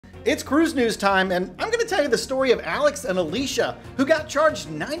It's cruise news time, and I'm going to tell you the story of Alex and Alicia, who got charged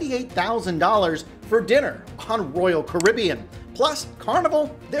 $98,000 for dinner on Royal Caribbean. Plus,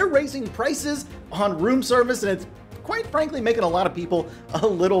 Carnival, they're raising prices on room service, and it's quite frankly making a lot of people a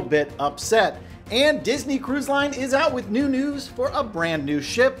little bit upset. And Disney Cruise Line is out with new news for a brand new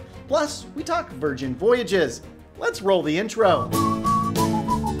ship. Plus, we talk Virgin Voyages. Let's roll the intro.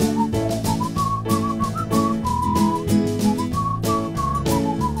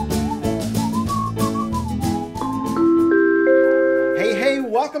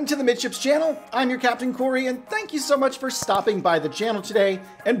 Welcome to the Midships channel. I'm your Captain Corey, and thank you so much for stopping by the channel today.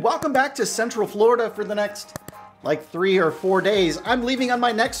 And welcome back to Central Florida for the next, 3 or 4 days. I'm leaving on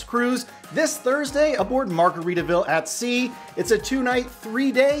my next cruise this Thursday aboard Margaritaville at Sea. It's a 2-night,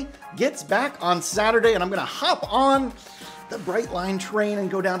 3-day, gets back on Saturday, and I'm gonna hop on the Brightline train and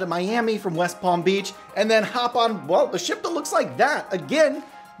go down to Miami from West Palm Beach, and then hop on, well, the ship that looks like that again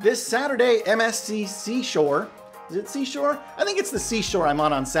this Saturday, MSC Seashore. Is it Seashore? I think it's the Seashore I'm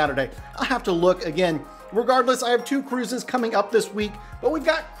on Saturday. I'll have to look again. Regardless, I have 2 cruises coming up this week, but we've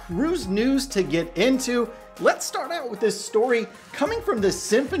got cruise news to get into. Let's start out with this story coming from the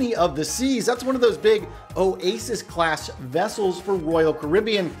Symphony of the Seas. That's one of those big Oasis class vessels for Royal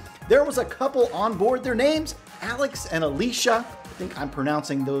Caribbean. There was a couple on board. Their names, Alex and Alicia. I think I'm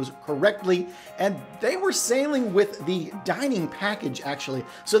pronouncing those correctly, and they were sailing with the dining package actually.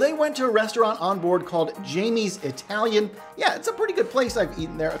 So they went to a restaurant on board called Jaimie's Italian. Yeah, it's a pretty good place. I've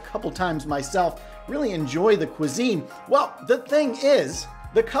eaten there a couple times myself. Really enjoy the cuisine. Well, the thing is,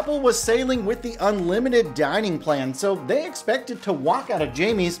 the couple was sailing with the unlimited dining plan, so they expected to walk out of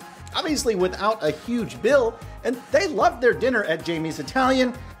Jaimie's, obviously without a huge bill, and they loved their dinner at Jaimie's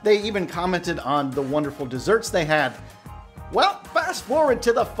Italian. They even commented on the wonderful desserts they had. Well, fast forward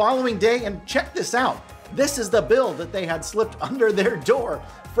to the following day and check this out. This is the bill that they had slipped under their door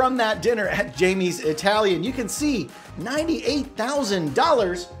from that dinner at Jaimie's Italian. You can see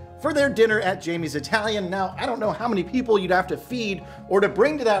 $98,000 for their dinner at Jaimie's Italian. Now, I don't know how many people you'd have to feed or to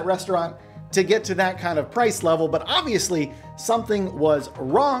bring to that restaurant to get to that kind of price level, but obviously something was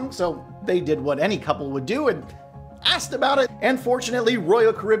wrong, so they did what any couple would do and asked about it, and fortunately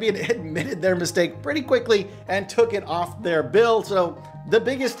Royal Caribbean admitted their mistake pretty quickly and took it off their bill. So the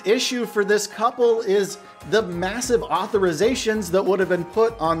biggest issue for this couple is the massive authorizations that would have been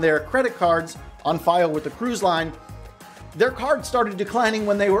put on their credit cards on file with the cruise line. Their cards started declining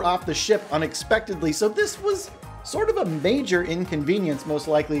when they were off the ship unexpectedly, so this was sort of a major inconvenience most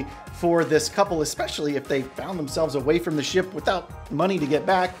likely for this couple, especially if they found themselves away from the ship without money to get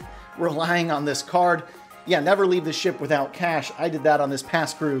back, relying on this card. Yeah, never leave the ship without cash. I did that on this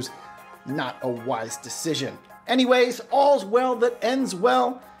past cruise. Not a wise decision. Anyways, all's well that ends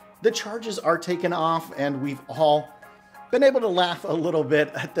well. The charges are taken off, and we've all been able to laugh a little bit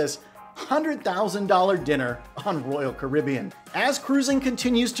at this $100,000 dinner on Royal Caribbean. As cruising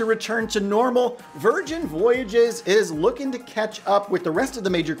continues to return to normal, Virgin Voyages is looking to catch up with the rest of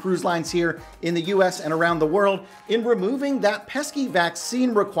the major cruise lines here in the US and around the world in removing that pesky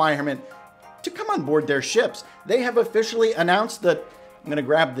vaccine requirement to come on board their ships. They have officially announced that, I'm going to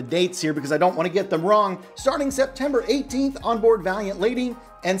grab the dates here because I don't want to get them wrong, starting September 18th on board Valiant Lady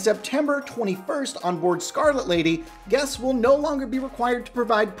and September 21st on board Scarlet Lady, guests will no longer be required to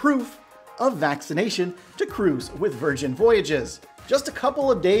provide proof of vaccination to cruise with Virgin Voyages. Just a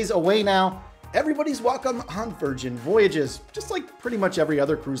couple of days away now, everybody's welcome on Virgin Voyages, just like pretty much every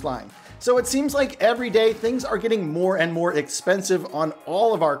other cruise line. So it seems like every day things are getting more and more expensive on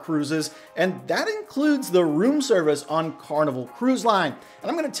all of our cruises, and that includes the room service on Carnival Cruise Line.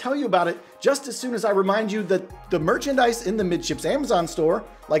 And I'm going to tell you about it just as soon as I remind you that the merchandise in the Midships Amazon store,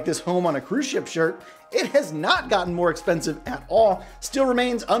 like this Home on a Cruise Ship shirt, it has not gotten more expensive at all. Still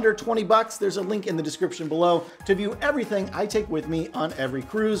remains under 20 bucks. There's a link in the description below to view everything I take with me on every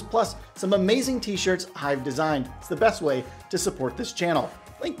cruise, plus some amazing t-shirts I've designed. It's the best way to support this channel.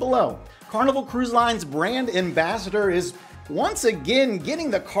 Link below. Carnival Cruise Line's brand ambassador is once again getting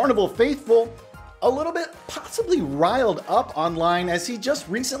the Carnival faithful a little bit possibly riled up online, as he just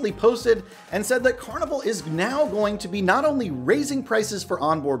recently posted and said that Carnival is now going to be not only raising prices for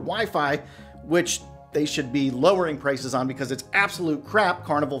onboard Wi-Fi, which they should be lowering prices on because it's absolute crap.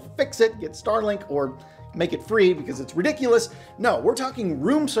 Carnival, fix it, get Starlink, or make it free because it's ridiculous. No, we're talking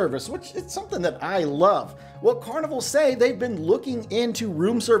room service, which is something that I love. Well, Carnival say they've been looking into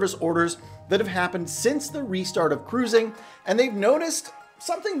room service orders that have happened since the restart of cruising, and they've noticed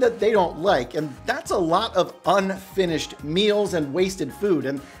something that they don't like, and that's a lot of unfinished meals and wasted food.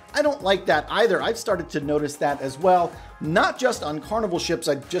 And I don't like that either. I've started to notice that as well. Not just on Carnival ships,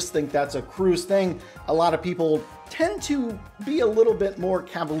 I just think that's a cruise thing. A lot of people tend to be a little bit more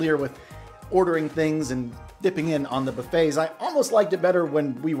cavalier with ordering things and dipping in on the buffets. I almost liked it better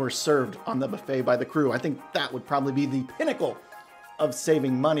when we were served on the buffet by the crew. I think that would probably be the pinnacle of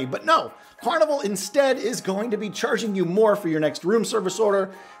saving money. But no, Carnival instead is going to be charging you more for your next room service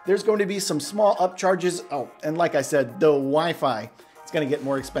order. There's going to be some small upcharges. Oh, and like I said, the Wi-Fi, it's going to get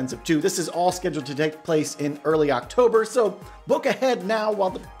more expensive too. This is all scheduled to take place in early October, so book ahead now while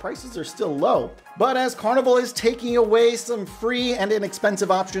the prices are still low. But as Carnival is taking away some free and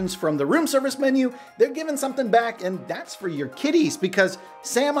inexpensive options from the room service menu, they're giving something back, and that's for your kiddies, because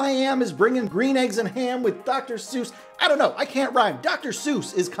Sam I Am is bringing green eggs and ham with Dr. Seuss. I don't know, I can't rhyme. Dr.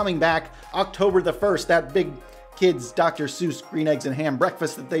 Seuss is coming back October the 1st, that big kids Dr. Seuss green eggs and ham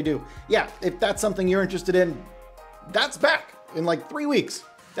breakfast that they do. Yeah, if that's something you're interested in, that's back in like 3 weeks.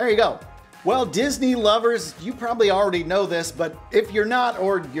 There you go. Well, Disney lovers, you probably already know this, but if you're not,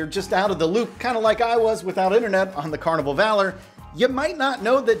 or you're just out of the loop, kind of like I was without internet on the Carnival Valor, you might not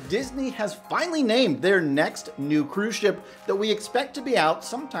know that Disney has finally named their next new cruise ship that we expect to be out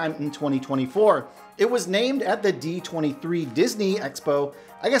sometime in 2024. It was named at the D23 Disney Expo.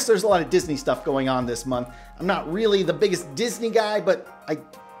 I guess there's a lot of Disney stuff going on this month. I'm not really the biggest Disney guy, but I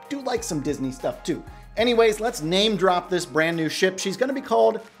do like some Disney stuff too. Anyways, let's name drop this brand new ship. She's going to be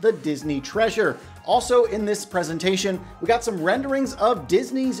called the Disney Treasure. Also in this presentation, we got some renderings of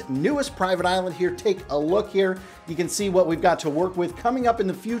Disney's newest private island here. Take a look here. You can see what we've got to work with coming up in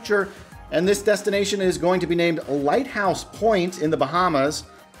the future. And this destination is going to be named Lighthouse Point in the Bahamas.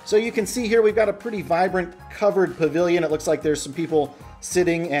 So you can see here we've got a pretty vibrant covered pavilion. It looks like there's some people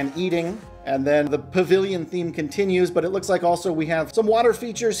sitting and eating. And then the pavilion theme continues, but it looks like also we have some water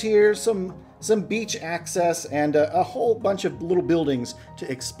features here, some beach access, and a whole bunch of little buildings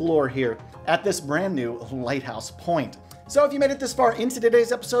to explore here at this brand new Lighthouse Point. So if you made it this far into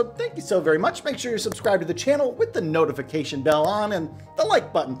today's episode, thank you so very much. Make sure you're subscribed to the channel with the notification bell on and the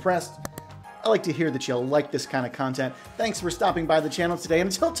like button pressed. I like to hear that you like this kind of content. Thanks for stopping by the channel today.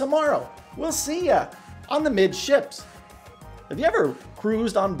 Until tomorrow, we'll see ya on the Midships. Have you ever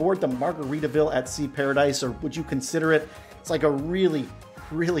cruised on board the Margaritaville at Sea Paradise, or would you consider it? It's like a really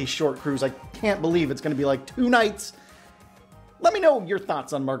short cruise. I can't believe it's going to be like 2 nights. Let me know your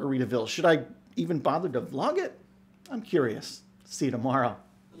thoughts on Margaritaville. Should I even bother to vlog it? I'm curious. See you tomorrow.